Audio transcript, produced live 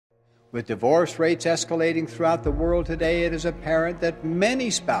With divorce rates escalating throughout the world today, it is apparent that many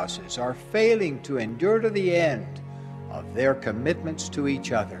spouses are failing to endure to the end of their commitments to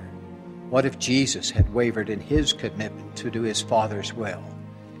each other. What if Jesus had wavered in his commitment to do his Father's will?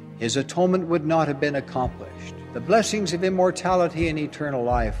 His atonement would not have been accomplished. The blessings of immortality and eternal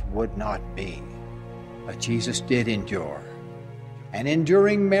life would not be. But Jesus did endure. An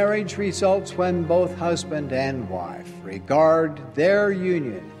enduring marriage results when both husband and wife regard their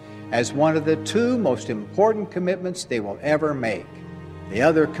union as one of the two most important commitments they will ever make. The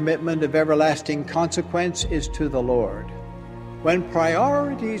other commitment of everlasting consequence is to the Lord. When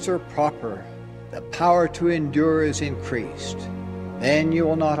priorities are proper, the power to endure is increased. Then you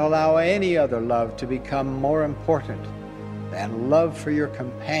will not allow any other love to become more important than love for your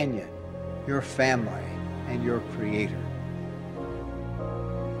companion, your family, and your Creator.